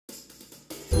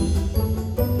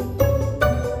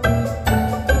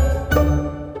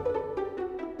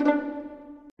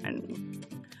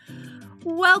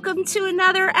welcome to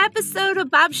another episode of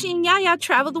Babshi and Yaya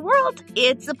Travel the World.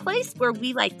 It's a place where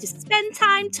we like to spend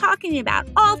time talking about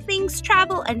all things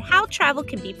travel and how travel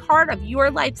can be part of your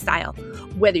lifestyle.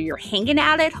 Whether you're hanging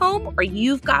out at home or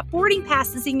you've got boarding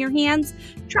passes in your hands,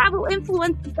 travel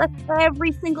influences us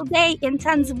every single day in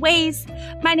tons of ways.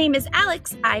 My name is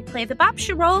Alex. I play the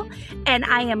Babshi role, and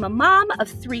I am a mom of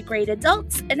 3 great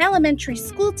adults, an elementary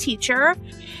school teacher,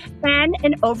 and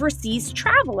an overseas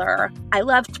traveler. I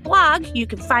love to blog. You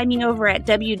can find me over at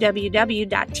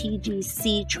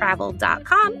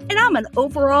www.tgctravel.com, and I'm an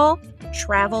overall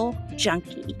travel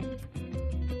junkie.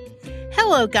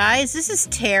 Hello, guys. This is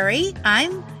Terry.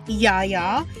 I'm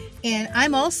Yaya, and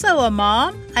I'm also a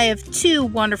mom. I have 2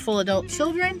 wonderful adult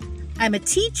children. I'm a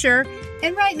teacher,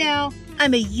 and right now,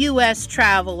 I'm a U.S.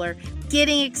 traveler,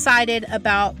 getting excited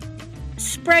about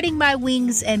spreading my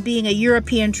wings and being a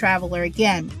European traveler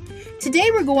again. Today,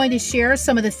 we're going to share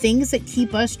some of the things that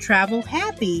keep us travel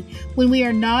happy when we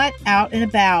are not out and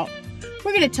about.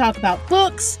 We're going to talk about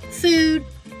books, food,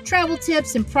 travel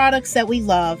tips, and products that we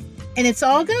love. And it's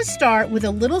all going to start with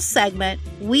a little segment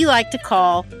we like to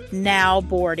call Now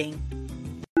Boarding.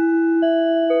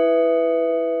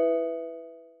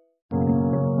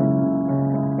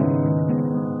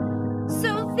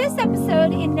 So this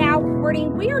episode in Now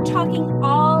Boarding, we are talking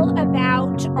all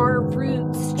about our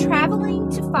roots, traveling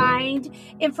to find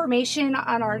information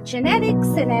on our genetics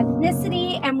and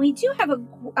ethnicity. And we do have a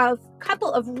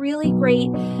couple of really great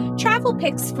travel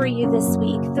picks for you this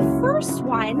week. The first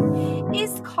one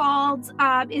is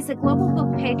is a global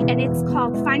book pick, and it's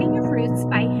called Finding Your Roots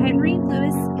by Henry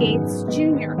Louis Gates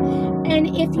Jr.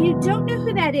 And if you don't know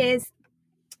who that is,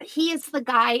 he is the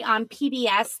guy on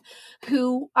PBS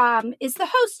who is the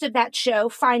host of that show,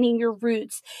 Finding Your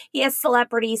Roots. He has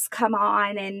celebrities come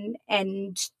on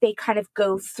and they kind of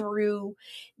go through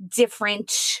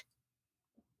different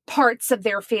parts of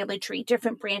their family tree,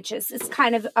 different branches. It's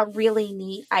kind of a really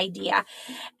neat idea.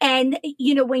 And,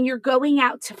 you know, when you're going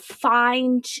out to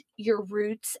find your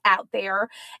roots out there,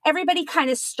 everybody kind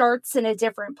of starts in a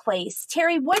different place.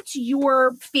 Terry, what's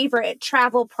your favorite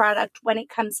travel product when it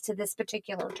comes to this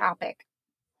particular topic?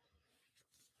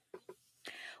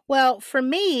 Well, for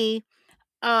me,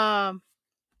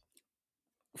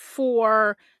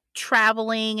 for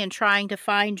traveling and trying to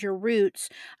find your roots,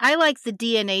 I like the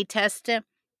DNA tests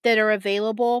that are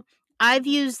available. I've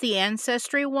used the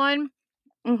Ancestry one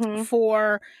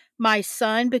for my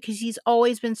son because he's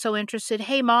always been so interested.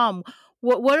 Hey, Mom,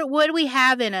 what do we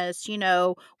have in us? You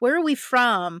know, where are we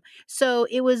from? So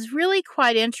it was really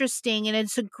quite interesting, and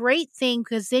it's a great thing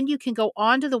because then you can go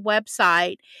onto the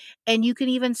website and you can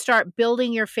even start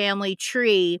building your family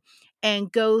tree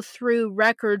and go through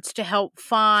records to help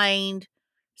find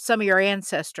some of your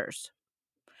ancestors.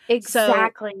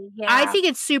 Exactly. So Yeah. I think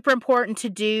it's super important to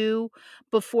do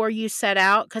before you set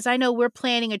out, because I know we're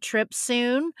planning a trip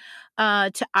soon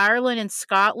to Ireland and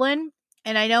Scotland.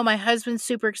 And I know my husband's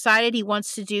super excited. He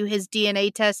wants to do his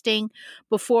DNA testing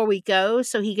before we go,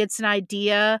 so he gets an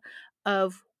idea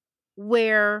of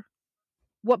what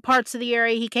parts of the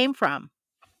area he came from.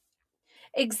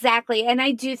 Exactly. And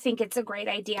I do think it's a great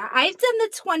idea. I've done the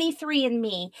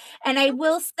 23andMe, and I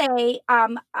will say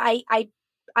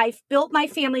I've built my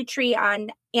family tree on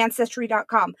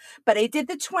Ancestry.com, but I did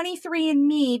the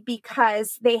 23andMe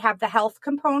because they have the health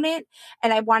component,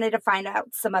 and I wanted to find out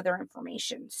some other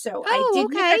information. So I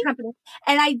did use that company,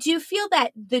 and I do feel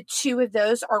that the 2 of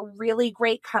those are really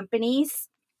great companies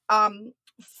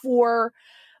for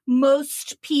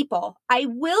most people. I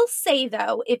will say,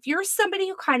 though, if you're somebody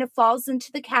who kind of falls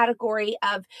into the category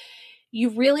of you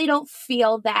really don't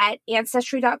feel that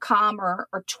Ancestry.com or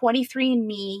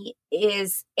 23andMe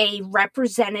is a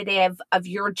representative of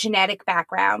your genetic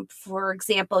background. For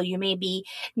example, you may be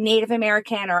Native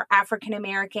American or African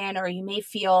American, or you may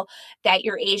feel that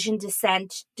your Asian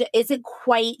descent isn't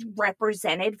quite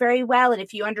represented very well. And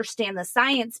if you understand the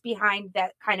science behind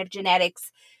that kind of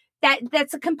genetics,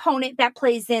 that's a component that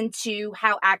plays into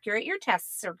how accurate your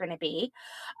tests are going to be.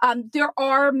 There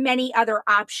are many other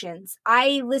options.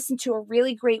 I listened to a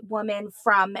really great woman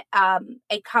from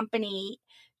a company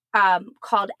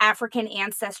called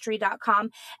AfricanAncestry.com,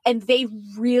 and they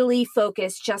really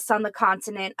focus just on the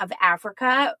continent of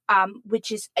Africa,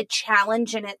 which is a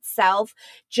challenge in itself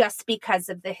just because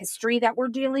of the history that we're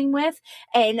dealing with.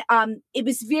 And it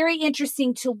was very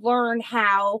interesting to learn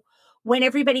how when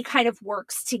everybody kind of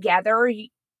works together,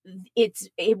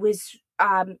 it was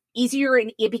easier,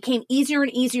 and it became easier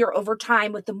and easier over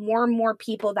time with the more and more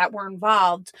people that were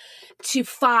involved to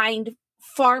find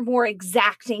far more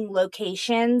exacting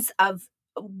locations of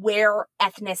where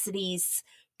ethnicities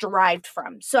derived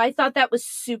from. So I thought that was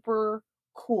super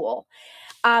cool.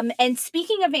 And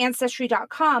speaking of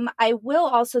Ancestry.com, I will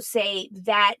also say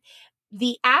that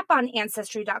the app on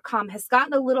Ancestry.com has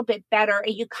gotten a little bit better,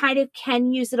 and you kind of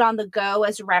can use it on the go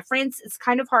as reference. It's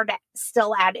kind of hard to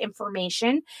still add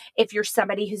information if you're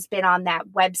somebody who's been on that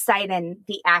website, and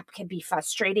the app can be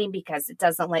frustrating because it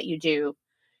doesn't let you do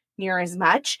near as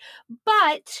much.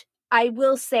 But I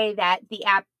will say that the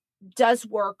app does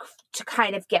work to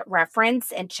kind of get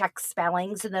reference and check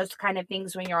spellings and those kind of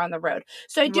things when you're on the road.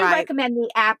 So I do Right. recommend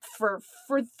the app for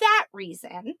that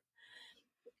reason.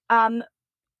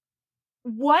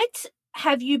 What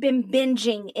have you been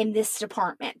binging in this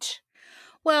department?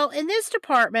 Well, in this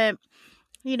department,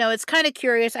 it's kind of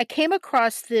curious. I came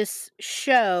across this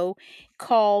show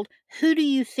called Who Do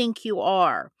You Think You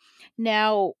Are?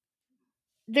 Now,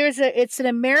 it's an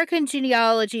American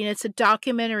genealogy, and it's a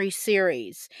documentary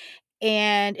series.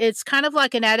 And it's kind of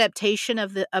like an adaptation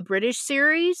of a British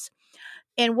series.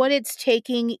 And what it's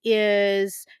taking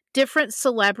is different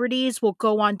celebrities will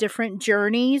go on different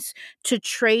journeys to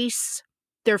trace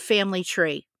their family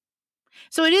tree.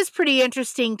 So it is pretty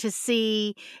interesting to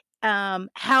see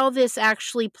how this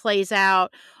actually plays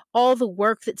out, all the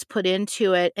work that's put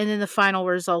into it, and then the final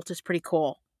result is pretty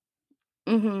cool.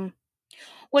 Mm-hmm.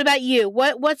 What about you?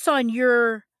 What's on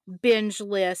your binge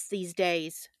list these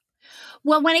days?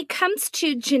 Well, when it comes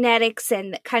to genetics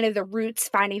and kind of the roots,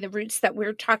 finding the roots that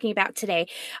we're talking about today,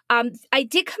 I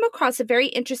did come across a very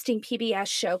interesting PBS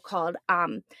show called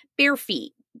Bare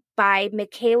Feet by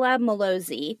Michaela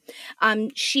Malozzi.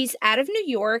 She's out of New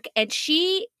York, and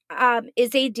she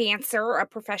is a dancer, a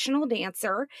professional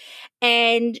dancer,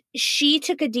 and she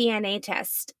took a DNA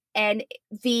test, and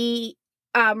the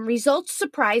results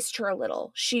surprised her a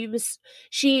little.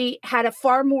 She had a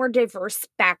far more diverse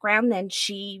background than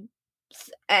she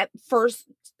at first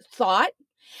thought.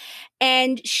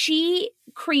 And she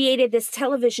created this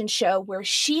television show where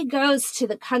she goes to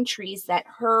the countries that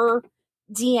her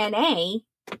DNA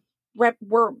were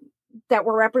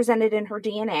represented in her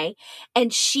DNA,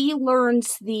 and she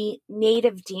learns the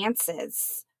native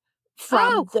dances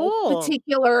from those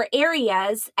particular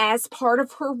areas as part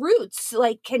of her roots,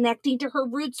 like connecting to her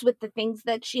roots with the things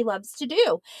that she loves to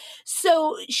do.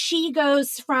 So she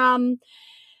goes from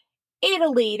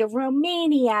Italy to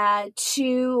Romania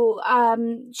to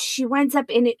she winds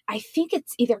up in it. I think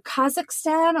it's either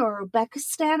Kazakhstan or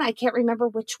Uzbekistan. I can't remember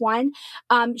which one.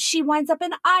 She winds up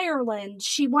in Ireland.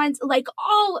 She winds like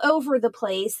all over the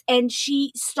place, and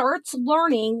she starts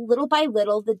learning little by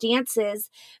little the dances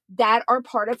that are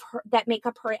part of her, that make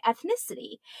up her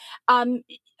ethnicity.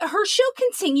 Her show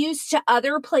continues to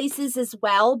other places as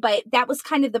well, but that was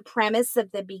kind of the premise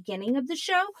of the beginning of the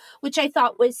show, which I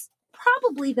thought was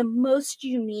probably the most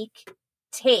unique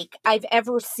take I've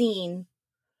ever seen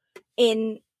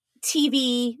in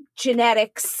TV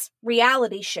genetics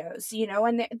reality shows,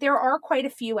 and there are quite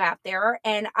a few out there.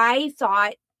 And I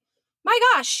thought, my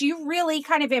gosh, you really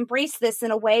kind of embraced this in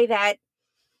a way that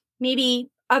maybe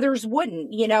others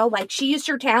wouldn't, like she used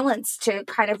her talents to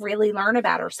kind of really learn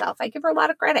about herself. I give her a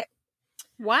lot of credit.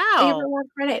 Wow. I give her a lot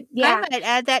of credit. Yeah. I might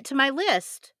add that to my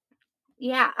list.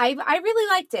 Yeah, I really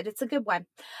liked it. It's a good one.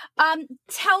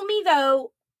 Tell me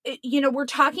though, we're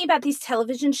talking about these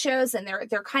television shows, and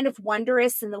they're kind of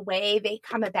wondrous in the way they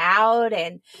come about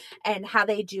and how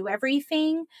they do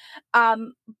everything.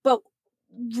 But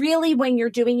really, when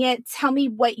you're doing it, tell me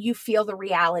what you feel the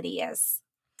reality is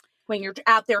when you're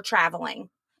out there traveling.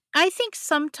 I think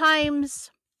sometimes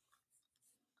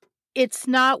it's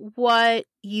not what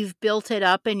you've built it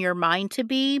up in your mind to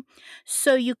be.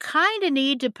 So you kind of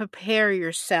need to prepare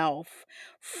yourself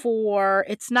for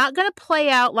it's not going to play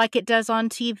out like it does on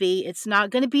TV. It's not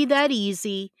going to be that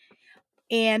easy.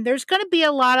 And there's going to be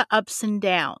a lot of ups and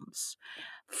downs.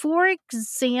 For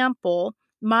example,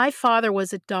 my father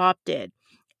was adopted,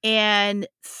 and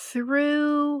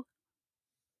through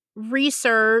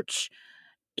research,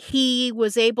 he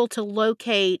was able to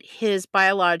locate his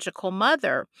biological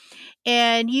mother.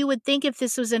 And you would think if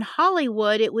this was in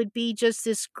Hollywood, it would be just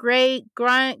this great,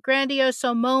 grandiose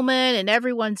moment, and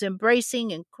everyone's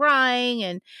embracing and crying.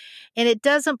 And it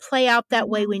doesn't play out that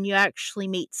way when you actually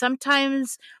meet.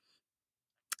 Sometimes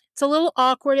it's a little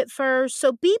awkward at first.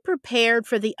 So be prepared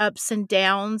for the ups and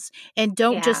downs, and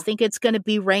don't just think it's going to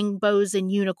be rainbows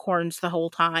and unicorns the whole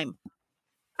time.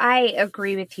 I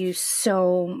agree with you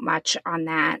so much on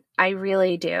that. I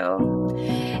really do.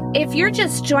 If you're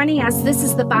just joining us, this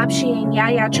is the Bob Shea and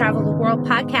Yaya Travel the World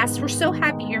podcast. We're so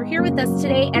happy you're here with us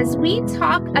today as we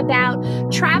talk about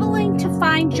traveling to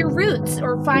find your roots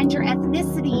or find your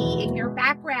ethnicity and your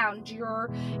background, your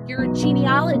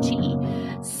genealogy.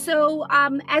 So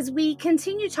as we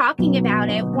continue talking about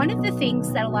it, one of the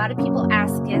things that a lot of people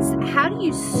ask is, how do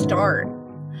you start?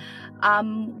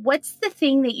 What's the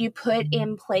thing that you put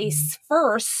in place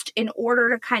first in order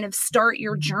to kind of start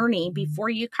your journey before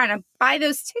you kind of buy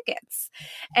those tickets?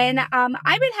 And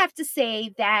I would have to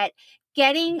say that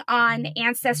getting on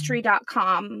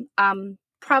Ancestry.com,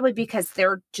 probably because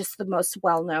they're just the most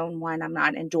well-known one. I'm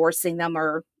not endorsing them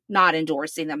or not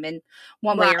endorsing them in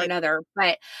one way or another,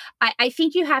 but I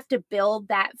think you have to build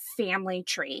that family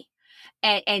tree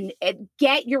and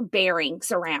get your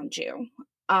bearings around you.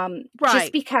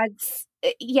 Just because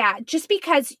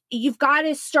you've got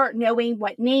to start knowing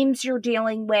what names you're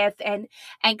dealing with and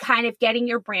kind of getting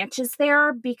your branches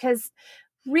there, because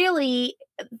really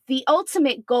the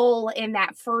ultimate goal in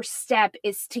that first step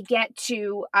is to get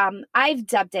to, I've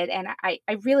dubbed it, and I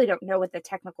really don't know what the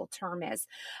technical term is,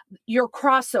 your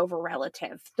crossover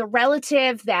relative, the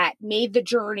relative that made the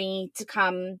journey to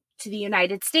come to the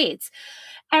United States.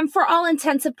 And for all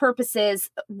intents and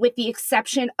purposes, with the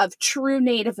exception of true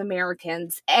Native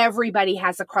Americans, everybody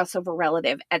has a crossover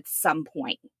relative at some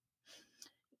point.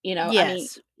 You know, yes. I mean,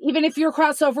 even if your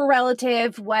crossover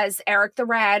relative was Eric the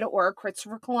Red or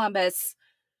Christopher Columbus,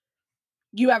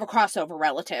 you have a crossover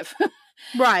relative.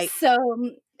 Right.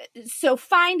 So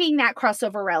finding that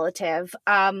crossover relative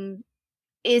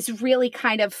is really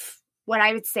kind of what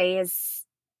I would say is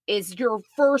your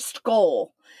first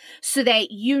goal, so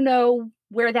that you know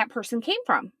where that person came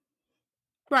from.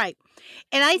 Right.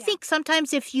 And I think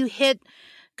sometimes if you hit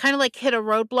a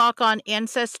roadblock on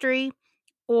Ancestry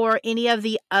or any of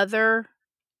the other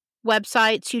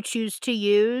websites you choose to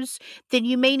use, then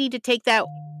you may need to take that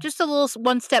just a little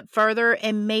one step further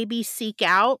and maybe seek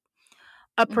out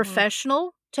a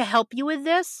professional to help you with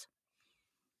this.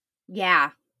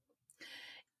 Yeah,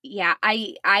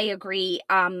 I agree.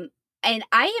 And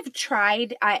I have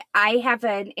tried, I have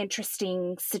an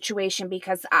interesting situation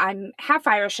because I'm half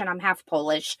Irish and I'm half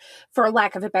Polish, for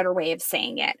lack of a better way of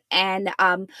saying it. And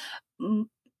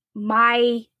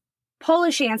my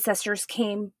Polish ancestors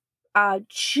came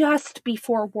just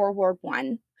before World War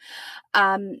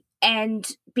I. And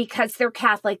because they're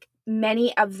Catholic,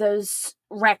 many of those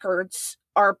records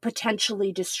are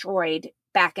potentially destroyed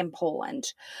back in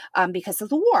Poland because of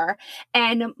the war.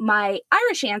 And my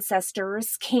Irish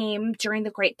ancestors came during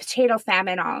the Great Potato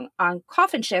Famine on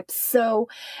coffin ships. So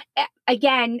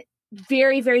again,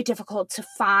 very, very difficult to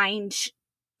find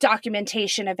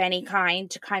documentation of any kind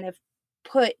to kind of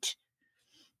put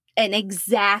an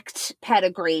exact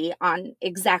pedigree on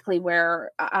exactly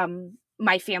where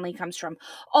my family comes from.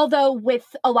 Although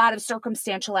with a lot of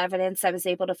circumstantial evidence, I was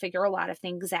able to figure a lot of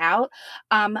things out.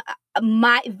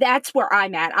 That's where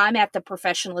I'm at. I'm at the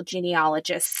professional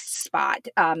genealogist spot.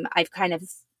 I've kind of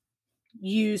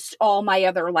used all my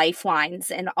other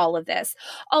lifelines in all of this.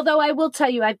 Although I will tell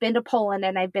you, I've been to Poland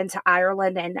and I've been to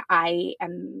Ireland, and I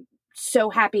am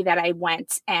so happy that I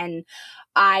went, and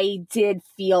I did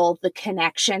feel the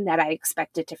connection that I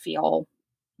expected to feel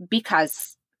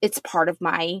because it's part of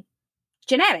my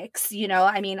genetics, you know.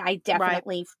 I mean, I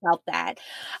definitely felt that.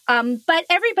 But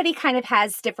everybody kind of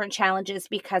has different challenges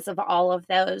because of all of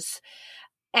those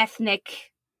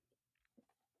ethnic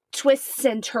twists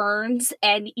and turns.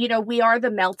 And, you know, we are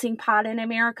the melting pot in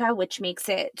America, which makes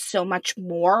it so much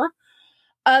more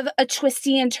of a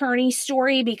twisty and turny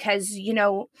story because, you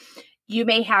know, you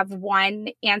may have one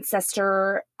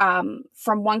ancestor from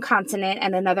one continent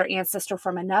and another ancestor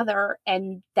from another,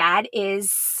 and that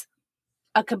is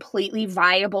a completely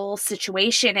viable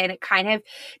situation, and it kind of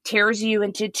tears you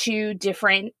into two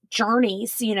different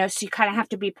journeys, you know, so you kind of have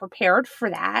to be prepared for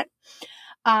that.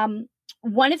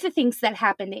 One of the things that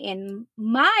happened in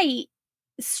my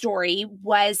story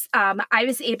was I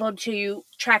was able to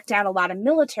track down a lot of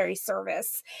military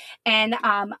service, and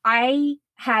I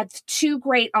had two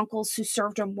great uncles who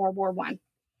served in World War I.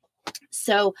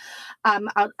 So I'm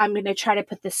going to try to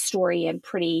put this story in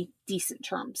pretty decent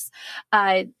terms.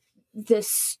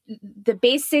 The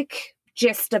basic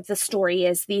gist of the story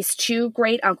is these two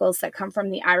great uncles that come from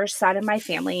the Irish side of my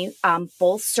family,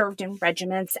 both served in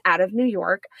regiments out of New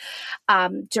York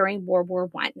during World War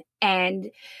I.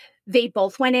 And they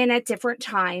both went in at different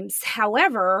times.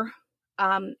 However,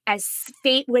 as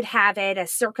fate would have it,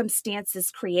 as circumstances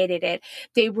created it,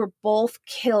 they were both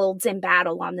killed in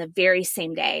battle on the very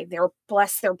same day.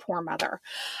 Bless their poor mother.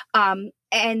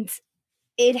 And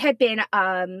it had been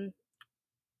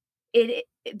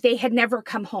they had never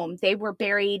come home. They were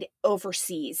buried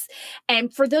overseas.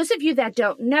 And for those of you that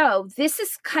don't know, this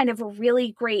is kind of a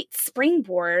really great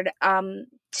springboard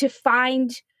to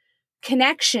find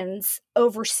connections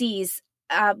overseas.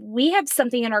 We have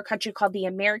something in our country called the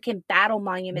American Battle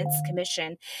Monuments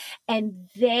Commission, and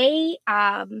they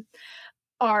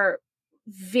are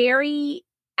very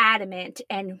adamant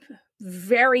and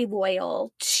very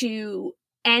loyal to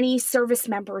any service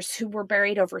members who were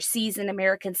buried overseas in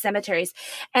American cemeteries.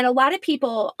 And a lot of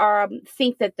people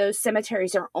think that those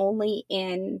cemeteries are only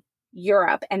in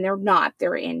Europe, and they're not.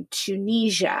 They're in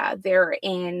Tunisia. They're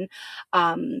in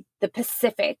the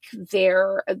Pacific.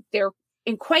 They're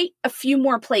in quite a few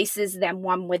more places than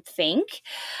one would think.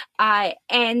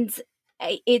 And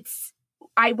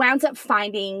I wound up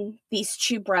finding these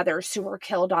two brothers who were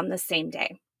killed on the same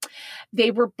day. They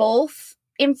were both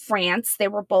in France. They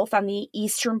were both on the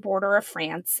eastern border of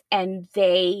France, and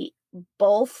they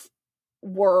both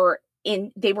were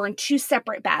in two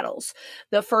separate battles.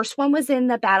 The first one was in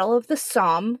the Battle of the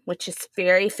Somme, which is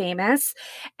very famous,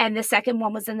 and the second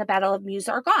one was in the Battle of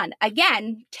Meuse-Argonne,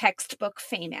 again, textbook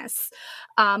famous.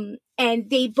 And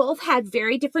they both had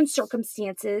very different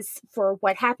circumstances for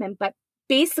what happened, but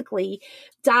basically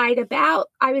died about,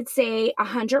 I would say,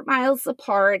 100 miles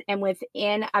apart and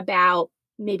within about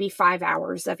maybe 5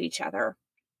 hours of each other.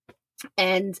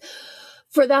 And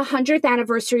for the 100th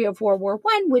anniversary of World War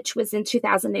I, which was in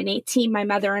 2018, my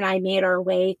mother and I made our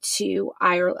way to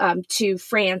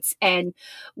France, and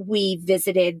we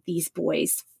visited these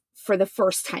boys for the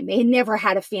first time. They had never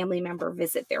had a family member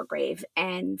visit their grave.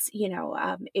 And,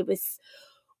 it was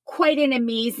quite an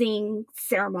amazing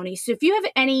ceremony. So if you have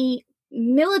any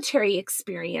military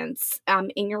experience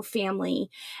in your family,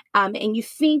 and you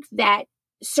think that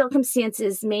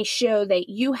circumstances may show that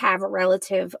you have a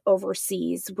relative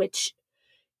overseas, which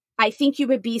I think you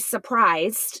would be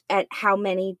surprised at how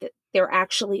many there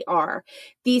actually are.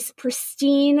 These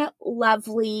pristine,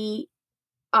 lovely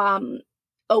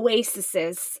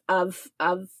oases of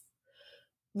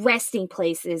resting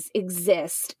places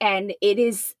exist, and it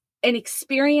is an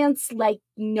experience like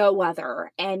no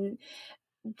other. And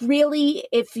really,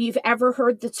 if you've ever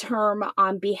heard the term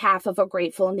 "on behalf of a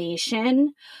grateful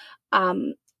nation,"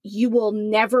 you will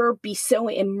never be so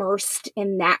immersed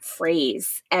in that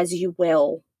phrase as you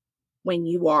will when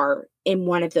you are in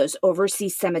one of those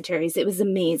overseas cemeteries. It was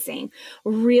amazing,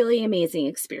 really amazing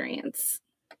experience.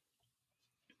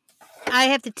 I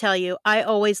have to tell you, I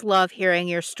always love hearing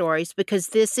your stories because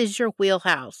this is your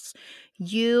wheelhouse.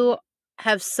 You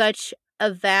have such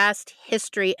a vast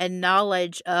history and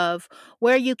knowledge of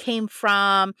where you came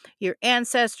from, your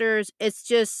ancestors. It's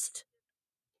just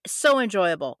so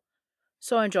enjoyable.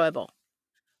 So enjoyable.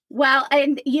 Well,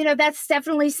 and that's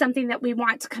definitely something that we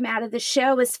want to come out of the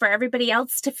show, is for everybody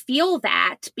else to feel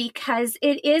that, because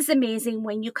it is amazing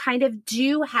when you kind of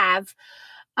do have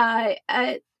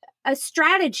a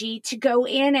strategy to go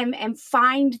in and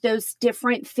find those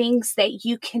different things that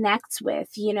you connect with.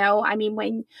 I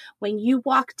mean, when you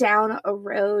walk down a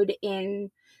road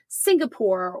in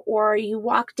Singapore, or you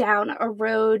walk down a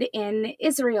road in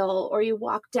Israel, or you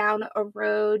walk down a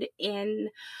road in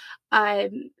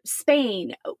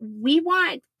Spain, we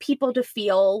want people to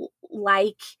feel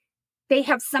like they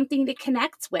have something to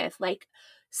connect with, like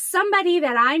somebody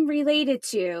that I'm related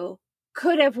to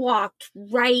could have walked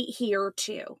right here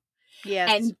too.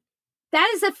 Yes. And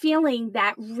that is a feeling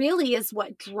that really is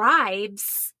what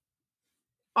drives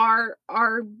our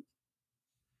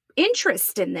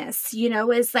interest in this,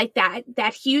 is like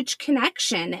that huge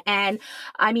connection. And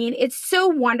I mean, it's so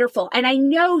wonderful. And I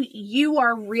know you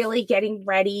are really getting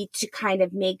ready to kind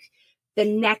of make the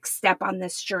next step on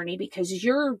this journey, because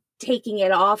you're taking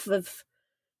it off of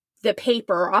the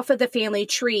paper, off of the family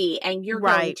tree, and you're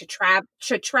going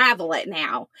to travel it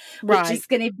now, which is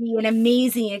going to be an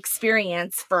amazing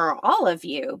experience for all of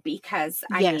you, because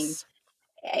I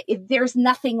mean, there's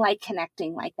nothing like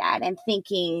connecting like that and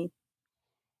thinking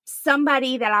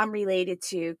somebody that I'm related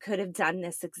to could have done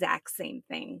this exact same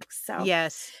thing. So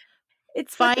yes,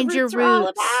 it's find your roots. All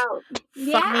about.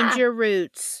 Find your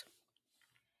roots.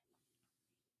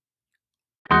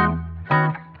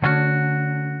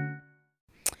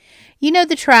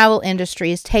 The travel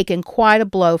industry has taken quite a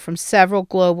blow from several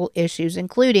global issues,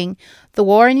 including the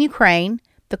war in Ukraine,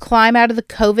 the climb out of the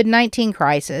COVID-19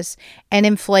 crisis, and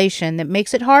inflation that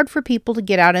makes it hard for people to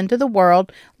get out into the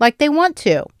world like they want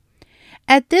to.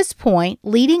 At this point,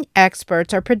 leading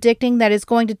experts are predicting that it's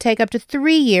going to take up to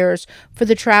 3 years for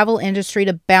the travel industry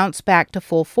to bounce back to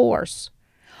full force.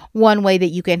 One way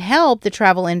that you can help the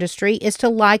travel industry is to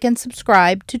like and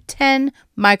subscribe to 10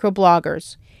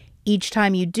 microbloggers. Each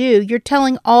time you do, you're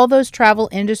telling all those travel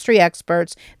industry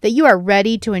experts that you are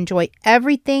ready to enjoy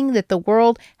everything that the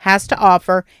world has to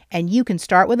offer, and you can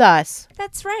start with us.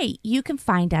 That's right. You can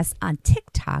find us on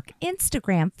TikTok,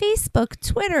 Instagram, Facebook,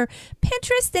 Twitter,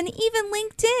 Pinterest, and even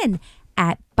LinkedIn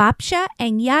at Babcia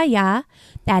and Yaya.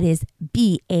 That is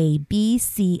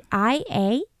BABCIA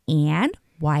and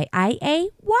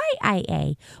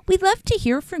YIA. We'd love to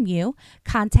hear from you.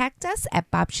 Contact us at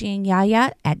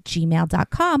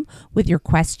babciandyaya@gmail.com with your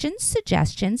questions,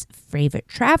 suggestions, favorite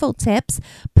travel tips,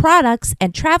 products,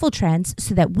 and travel trends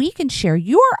so that we can share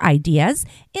your ideas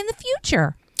in the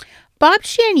future.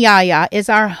 Babcia and Yaya is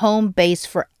our home base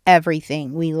for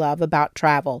everything we love about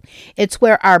travel. It's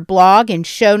where our blog and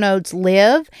show notes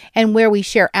live and where we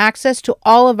share access to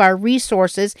all of our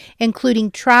resources,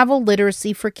 including travel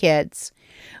literacy for kids.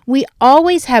 We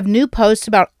always have new posts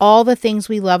about all the things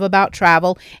we love about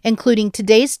travel, including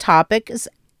today's topics,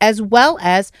 as well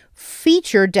as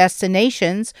featured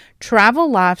destinations, travel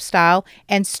lifestyle,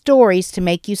 and stories to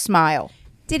make you smile.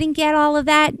 Didn't get all of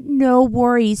that? No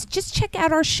worries. Just check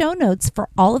out our show notes for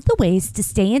all of the ways to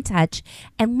stay in touch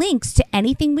and links to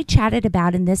anything we chatted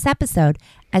about in this episode.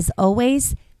 As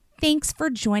always, thanks for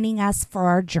joining us for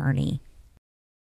our journey.